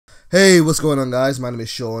Hey, what's going on, guys? My name is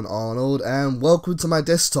Sean Arnold and welcome to my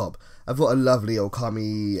desktop. I've got a lovely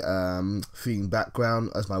Okami theme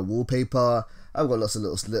background as my wallpaper. I've got lots of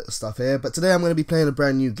little stuff here, but today I'm going to be playing a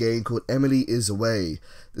brand new game called Emily is Away.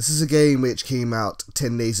 This is a game which came out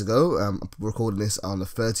 10 days ago. I'm recording this on the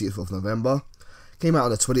 30th of November. Came out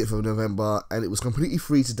on the 20th of November and it was completely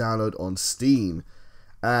free to download on Steam.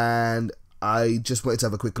 And I just wanted to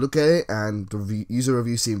have a quick look at it, and the user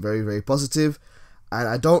review seemed very positive. And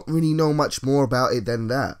I don't really know much more about it than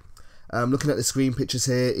that. Looking at the screen pictures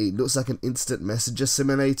here, it looks like an instant messenger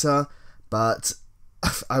simulator, but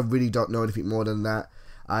I really don't know anything more than that.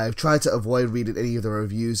 I've tried to avoid reading any of the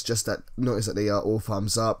reviews, just that notice that they are all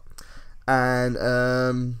thumbs up. And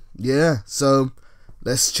yeah, so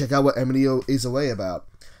let's check out what Emily is Away about.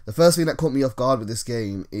 The first thing that caught me off guard with this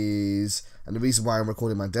game is, and the reason why I'm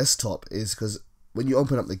recording my desktop is because when you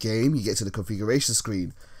open up the game, you get to the configuration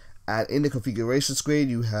screen. And in the configuration screen,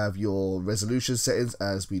 you have your resolution settings,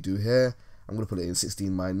 as we do here. I'm going to put it in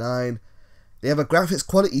 16:9. They have a graphics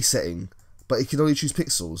quality setting, but it can only choose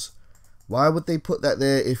pixels. Why would they put that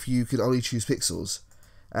there if you can only choose pixels?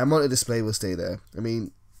 And monitor display will stay there. I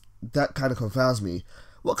mean, that kind of confounds me.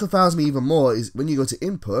 What confounds me even more is when you go to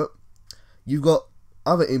input, you've got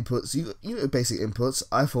other inputs. You know, basic inputs.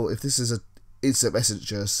 I thought if this is an instant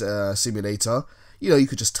messenger simulator, you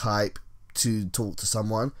could just type to talk to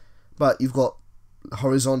someone. But you've got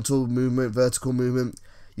horizontal movement, vertical movement,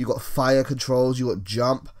 you've got fire controls, you've got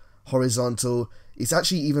jump, horizontal. It's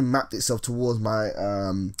actually even mapped itself towards my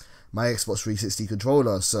my Xbox 360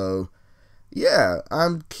 controller. So yeah,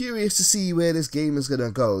 I'm curious to see where this game is gonna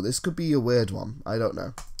go. This could be a weird one, I don't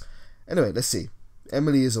know. Anyway, let's see.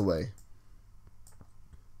 Emily is Away.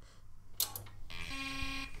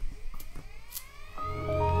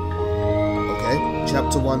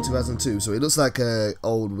 Chapter 1, 2002. So it looks like a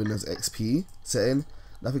old Windows XP setting.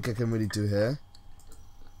 Nothing I can really do here.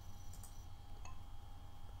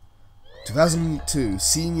 2002,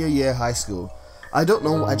 senior year high school. I don't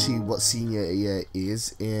know actually what senior year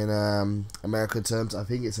is in American terms. I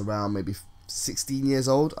think it's around maybe 16 years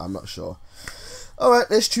old. I'm not sure. Alright,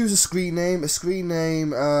 let's choose a screen name.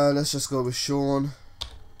 Let's just go with Sean.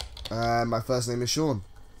 My first name is Sean.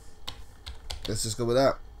 Let's just go with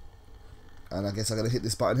that. And I guess I gotta hit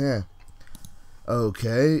this button here.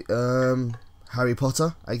 Okay, Harry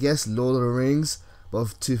Potter, I guess, Lord of the Rings,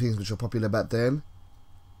 both two things which were popular back then.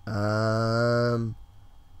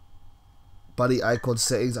 Buddy icon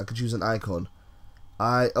settings, I could choose an icon.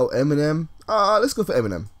 Eminem. Let's go for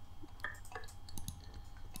Eminem.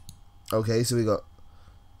 Okay, so we got,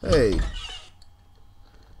 hey.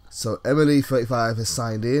 So Emily 35 has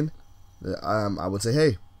signed in. I would say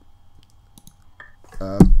hey.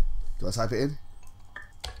 Do I type it in?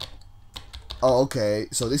 Oh, okay.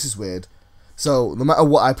 So this is weird. So no matter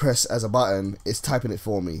what I press as a button, it's typing it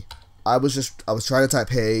for me. I was trying to type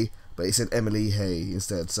hey, but it said Emily hey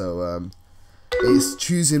instead. So it's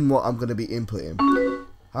choosing what I'm gonna be inputting.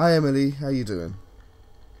 Hi Emily, how you doing?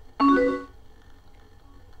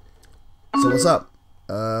 So what's up?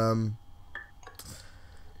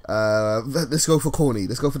 Let's go for corny.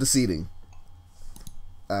 Let's go for the ceiling.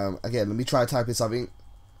 Again, let me try typing something.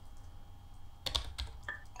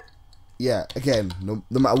 Yeah, again, no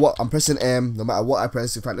matter what, I'm pressing M, no matter what I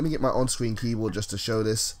press. In fact, let me get my on-screen keyboard just to show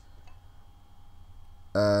this.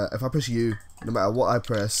 If I press U, no matter what I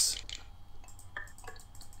press,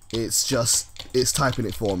 it's typing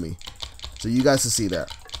it for me. So you guys can see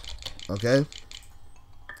that. Okay?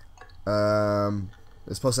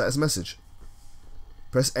 Let's post that as a message.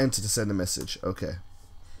 Press enter to send a message. Okay.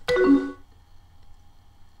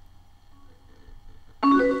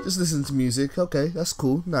 Just listen to music. Okay, that's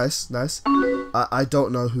cool. Nice. I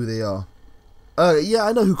don't know who they are. Yeah,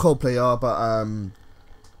 I know who Coldplay are, but I'm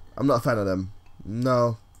not a fan of them.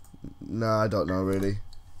 No, I don't know really.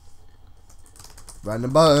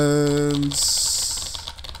 Random buttons.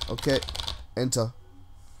 Okay, enter.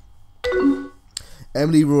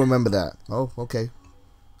 Emily will remember that. Oh, okay.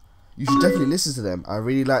 You should definitely listen to them. I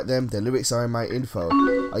really like them. Their lyrics are in my info.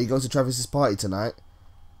 Are you going to Travis's party tonight?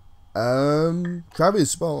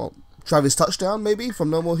 Travis Touchdown maybe from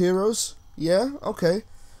No More Heroes. Yeah, okay.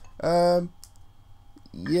 So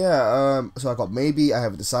I got maybe, I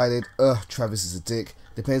haven't decided. Travis is a dick.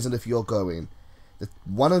 Depends on if you're going. The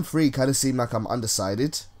 1 and 3 kind of seem like I'm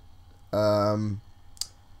undecided. I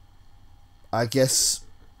guess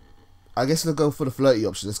we'll go for the flirty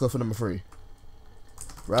option. Let's go for number 3.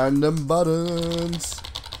 Random buttons.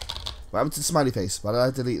 What happened to the smiley face? Why did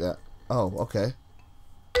I delete that? Oh, okay.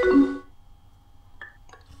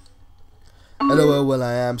 LOL, well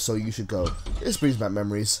I am, so you should go. This brings back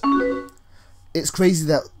memories. it's crazy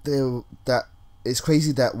that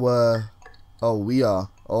we are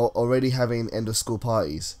already having end of school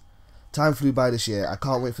parties. Time flew by this year. I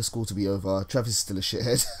can't wait for school to be over. Travis is still a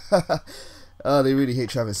shithead. Oh, they really hate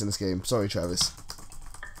Travis in this game. Sorry, Travis.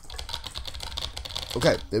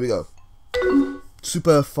 Okay, there we go.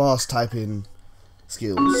 Super fast typing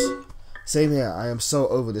skills. Same here. I am so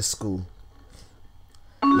over this school.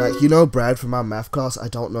 Like, you know Brad from our math class? I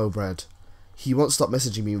don't know Brad. He won't stop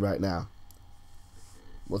messaging me right now.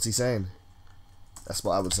 What's he saying? That's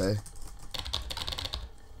what I would say.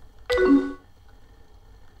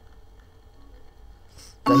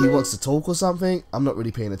 That he wants to talk or something? I'm not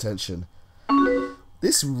really paying attention.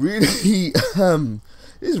 This really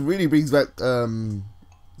this really brings back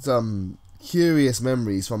some curious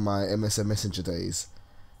memories from my MSN Messenger days.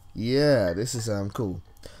 Yeah, this is cool.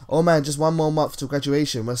 Oh man, just one more month to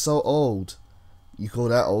graduation. We're so old. You call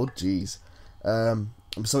that old? Jeez. I'm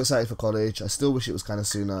so excited for college. I still wish it was kind of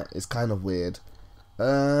sooner. It's kind of weird.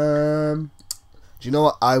 Do you know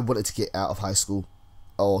what? I wanted to get out of high school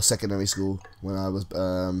or secondary school when I was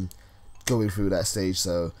going through that stage.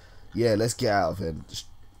 So yeah, let's get out of it.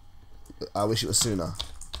 I wish it was sooner.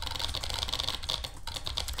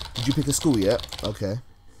 Did you pick a school yet? Okay.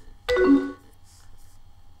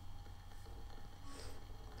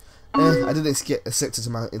 I didn't get accepted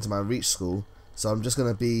into my reach school, so I'm just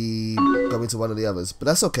gonna be going to one of the others. But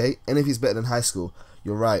that's okay. Anything's better than high school.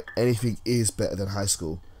 You're right. Anything is better than high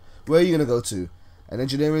school. Where are you gonna go to? An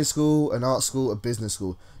engineering school, an art school, a business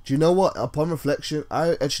school? Do you know what? Upon reflection,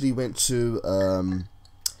 I actually went to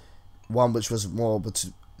one which was more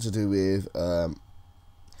to do with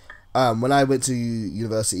when I went to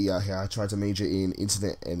university out here. I tried to major in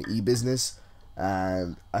internet and e-business.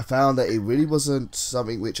 And I found that it really wasn't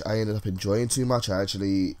something which I ended up enjoying too much. I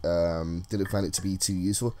actually didn't find it to be too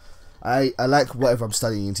useful. I like whatever I'm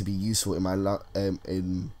studying to be useful in my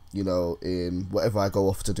in whatever I go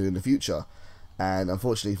off to do in the future. And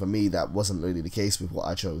unfortunately for me, that wasn't really the case with what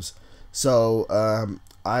I chose. So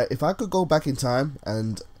if I could go back in time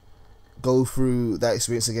and go through that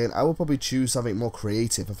experience again, I would probably choose something more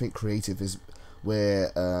creative. I think creative is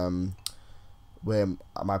where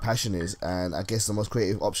my passion is, and I guess the most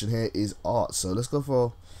creative option here is art. So let's go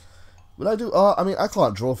for, will I do art? I mean, I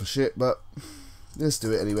can't draw for shit, but let's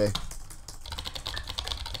do it anyway.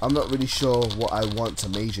 I'm not really sure what I want to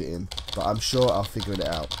major in, but I'm sure I'll figure it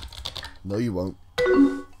out. No, you won't.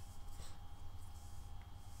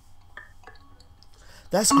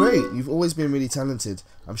 That's great. You've always been really talented.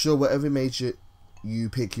 I'm sure whatever major you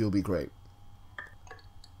pick, you'll be great.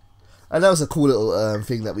 And that was a cool little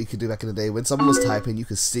thing that we could do back in the day. When someone was typing, you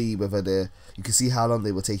could see whether you could see how long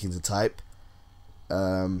they were taking to type,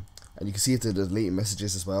 and you can see if they're deleting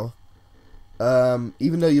messages as well.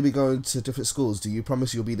 Even though you'll be going to different schools, do you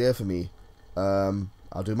promise you'll be there for me?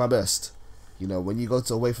 I'll do my best. You know, when you go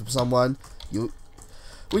away from someone,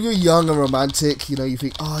 when you're young and romantic, you know, you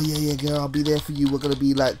think, oh yeah, girl, I'll be there for you. We're gonna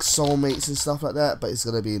be like soulmates and stuff like that. But it's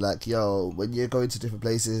gonna be like, yo, when you're going to different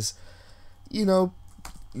places, you know,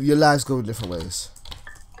 your lives go in different ways.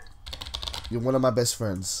 You're one of my best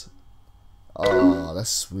friends. Oh,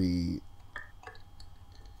 that's sweet.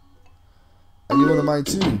 And you're one of mine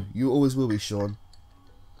too. You always will be, Sean.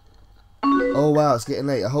 Oh wow, it's getting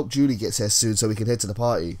late. I hope Julie gets here soon so we can head to the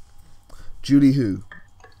party. Julie who?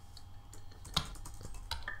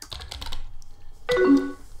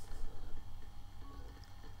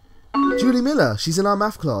 Julie Miller. She's in our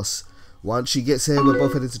math class. Once she gets here, we're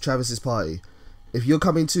both headed to Travis's party. If you're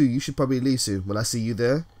coming too, you should probably leave soon. Will I see you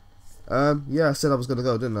there? Yeah, I said I was gonna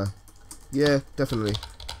go, didn't I? Yeah, definitely.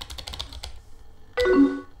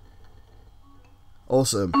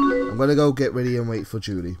 Awesome. I'm gonna go get ready and wait for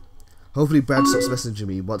Julie. Hopefully Brad stops messaging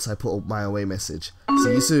me once I put up my away message.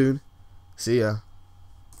 See you soon. See ya.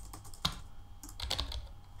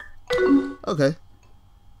 Okay.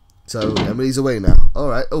 So, Emily's away now.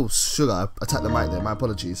 Alright. Oh, sugar. I attacked the mic there. My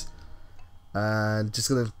apologies. And just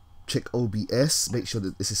gonna check OBS. Make sure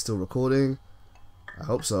that this is still recording. I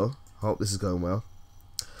hope so. I hope this is going well.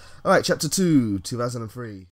 Alright, chapter 2, 2003.